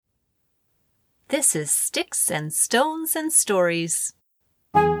This is Sticks and Stones and Stories.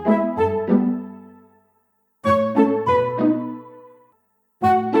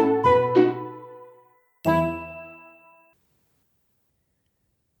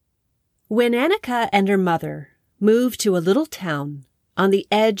 When Annika and her mother moved to a little town on the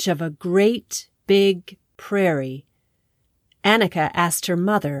edge of a great big prairie, Annika asked her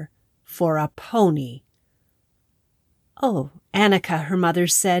mother for a pony. "Oh, Annika," her mother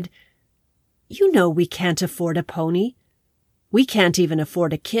said, "you know we can't afford a pony. We can't even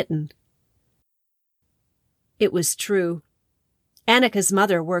afford a kitten." It was true. Annika's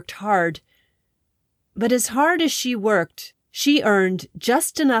mother worked hard. But as hard as she worked, she earned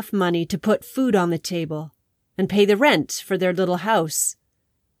just enough money to put food on the table and pay the rent for their little house.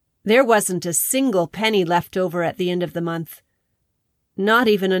 There wasn't a single penny left over at the end of the month. Not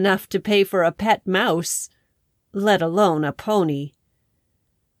even enough to pay for a pet mouse, let alone a pony.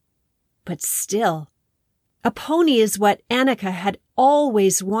 But still, a pony is what Annika had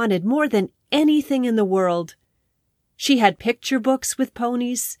always wanted more than anything in the world. She had picture books with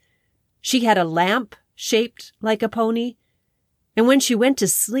ponies. She had a lamp shaped like a pony. And when she went to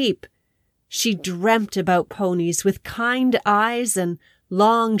sleep, she dreamt about ponies with kind eyes and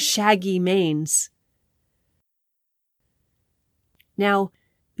long, shaggy manes. Now,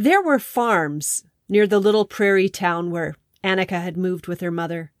 there were farms near the little prairie town where Annika had moved with her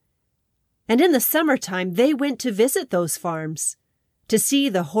mother. And in the summertime, they went to visit those farms, to see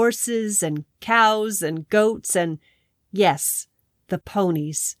the horses and cows and goats and, yes, the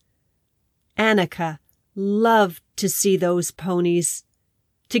ponies. Annika loved to see those ponies,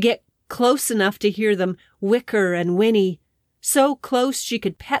 to get close enough to hear them whicker and whinny, so close she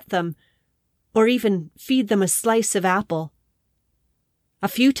could pet them or even feed them a slice of apple. A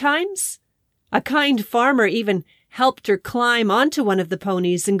few times, a kind farmer even helped her climb onto one of the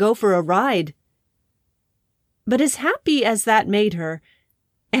ponies and go for a ride. But as happy as that made her,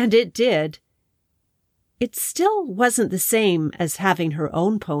 and it did, it still wasn't the same as having her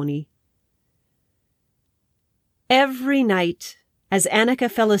own pony. Every night, as Annika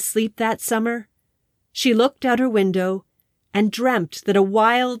fell asleep that summer, she looked out her window and dreamt that a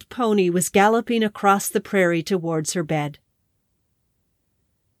wild pony was galloping across the prairie towards her bed.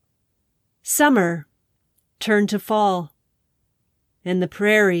 Summer turned to fall, and the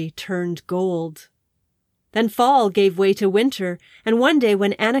prairie turned gold. Then fall gave way to winter, and one day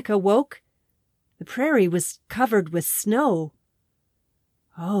when Annika woke, the prairie was covered with snow.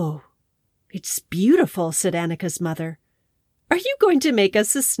 "Oh, it's beautiful," said Annika's mother. "Are you going to make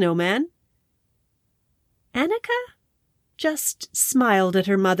us a snowman?" Annika just smiled at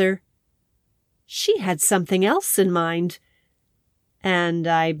her mother. She had something else in mind, and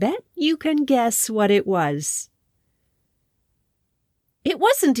I bet you can guess what it was. It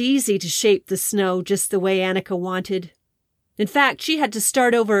wasn't easy to shape the snow just the way Annika wanted. In fact, she had to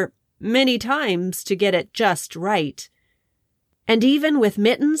start over many times to get it just right. And even with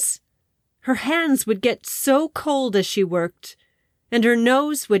mittens, her hands would get so cold as she worked, and her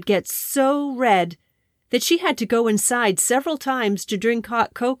nose would get so red that she had to go inside several times to drink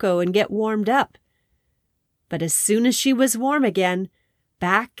hot cocoa and get warmed up. But as soon as she was warm again,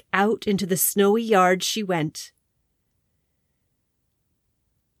 back out into the snowy yard she went.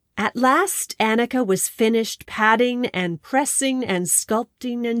 At last, Annika was finished patting and pressing and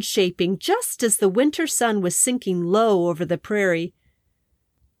sculpting and shaping just as the winter sun was sinking low over the prairie.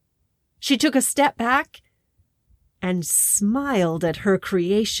 She took a step back and smiled at her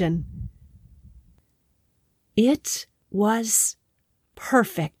creation. It was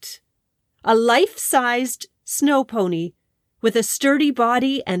perfect. A life-sized snow pony with a sturdy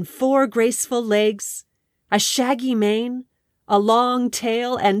body and 4 graceful legs, a shaggy mane, a long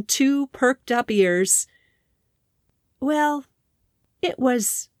tail, and 2 perked-up ears. Well, it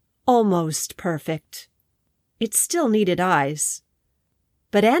was almost perfect. It still needed eyes.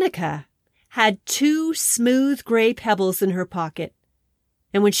 But Annika had 2 smooth gray pebbles in her pocket,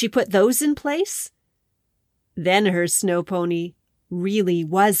 and when she put those in place, then her snow pony really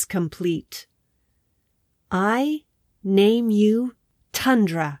was complete. "I name you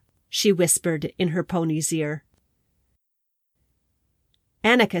Tundra," she whispered in her pony's ear.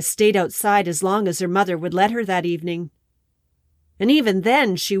 Annika stayed outside as long as her mother would let her that evening. And even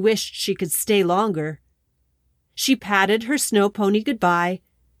then she wished she could stay longer. She patted her snow pony goodbye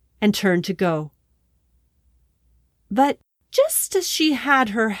and turned to go. But just as she had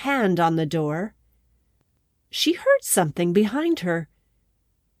her hand on the door, she heard something behind her.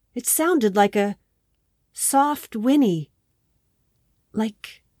 It sounded like a soft whinny,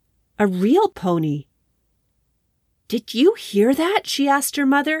 like a real pony. "Did you hear that?" she asked her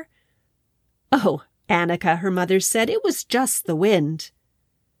mother. "Oh, Annika," her mother said, "it was just the wind."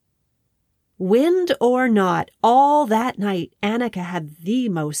 Wind or not, all that night Annika had the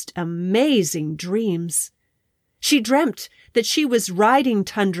most amazing dreams. She dreamt that she was riding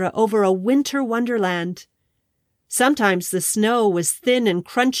Tundra over a winter wonderland. Sometimes the snow was thin and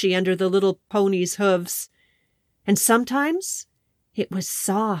crunchy under the little pony's hooves, and sometimes it was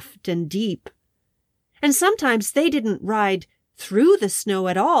soft and deep. And sometimes they didn't ride through the snow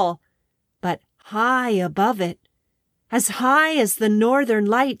at all, but high above it, as high as the northern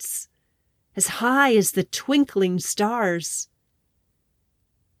lights, as high as the twinkling stars.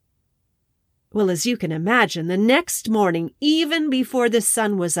 Well, as you can imagine, the next morning, even before the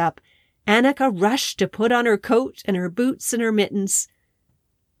sun was up, Annika rushed to put on her coat and her boots and her mittens.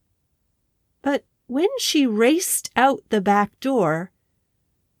 But when she raced out the back door,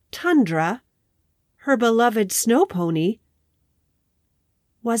 Tundra, her beloved snow pony,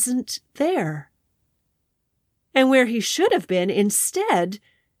 wasn't there. And where he should have been, instead,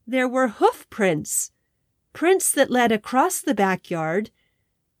 there were hoof prints, prints that led across the backyard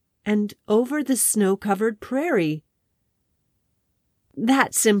and over the snow-covered prairie.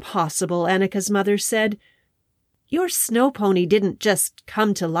 "That's impossible," Annika's mother said. "Your snow pony didn't just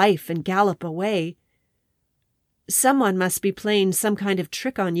come to life and gallop away. Someone must be playing some kind of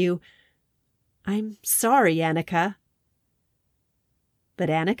trick on you. I'm sorry, Annika." But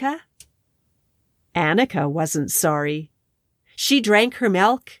Annika wasn't sorry. She drank her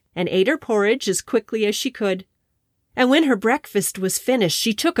milk and ate her porridge as quickly as she could. And when her breakfast was finished,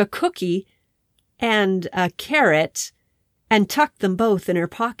 she took a cookie and a carrot and tucked them both in her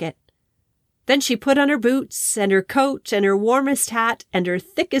pocket. Then she put on her boots and her coat and her warmest hat and her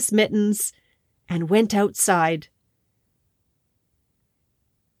thickest mittens and went outside.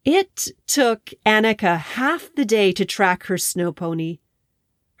 It took Annika half the day to track her snow pony,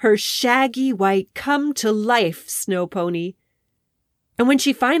 her shaggy white come-to-life snow pony. And when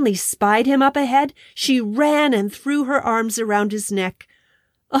she finally spied him up ahead, she ran and threw her arms around his neck.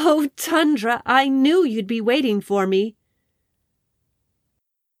 "Oh, Tundra, I knew you'd be waiting for me."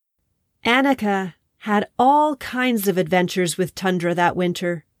 Annika had all kinds of adventures with Tundra that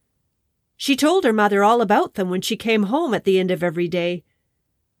winter. She told her mother all about them when she came home at the end of every day.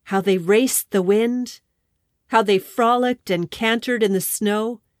 How they raced the wind, how they frolicked and cantered in the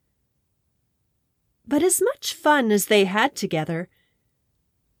snow. But as much fun as they had together,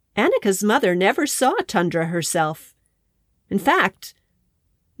 Annika's mother never saw Tundra herself. In fact,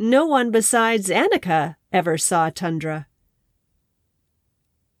 no one besides Annika ever saw Tundra.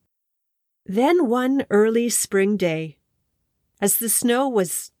 Then one early spring day, as the snow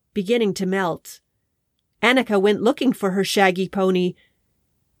was beginning to melt, Annika went looking for her shaggy pony,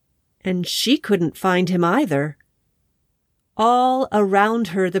 and she couldn't find him either. All around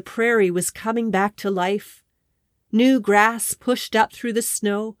her the prairie was coming back to life. New grass pushed up through the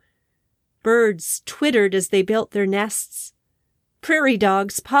snow. Birds twittered as they built their nests. Prairie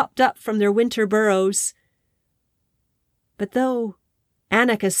dogs popped up from their winter burrows. But though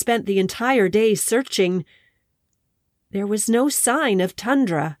Annika spent the entire day searching, there was no sign of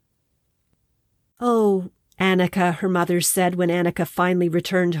Tundra. "Oh, Annika," her mother said when Annika finally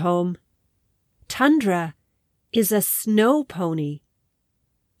returned home, "Tundra is a snow pony.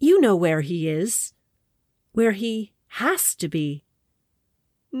 You know where he is, where he has to be."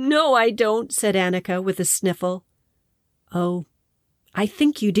 "No, I don't," said Annika with a sniffle. "Oh, I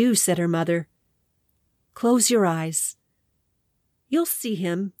think you do," said her mother. "Close your eyes. You'll see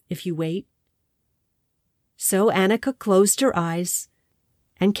him if you wait." So Annika closed her eyes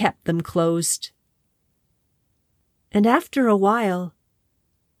and kept them closed. And after a while,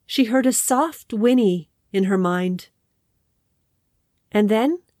 she heard a soft whinny in her mind. And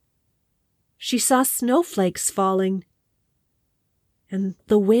then she saw snowflakes falling and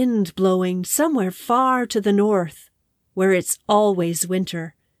the wind blowing somewhere far to the north, where it's always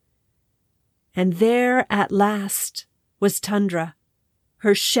winter. And there at last was Tundra,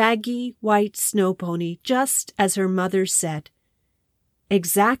 her shaggy white snow pony, just as her mother said,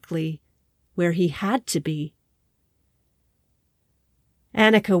 exactly where he had to be.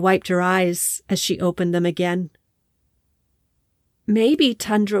 Annika wiped her eyes as she opened them again. "Maybe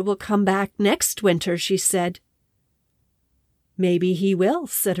Tundra will come back next winter," she said. "Maybe he will,"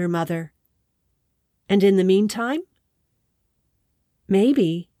 said her mother. "And in the meantime,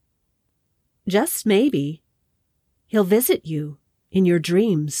 maybe, just maybe, he'll visit you in your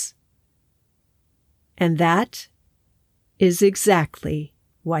dreams." And that is exactly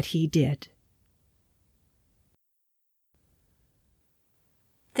what he did.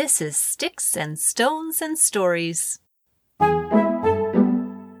 This is Sticks and Stones and Stories.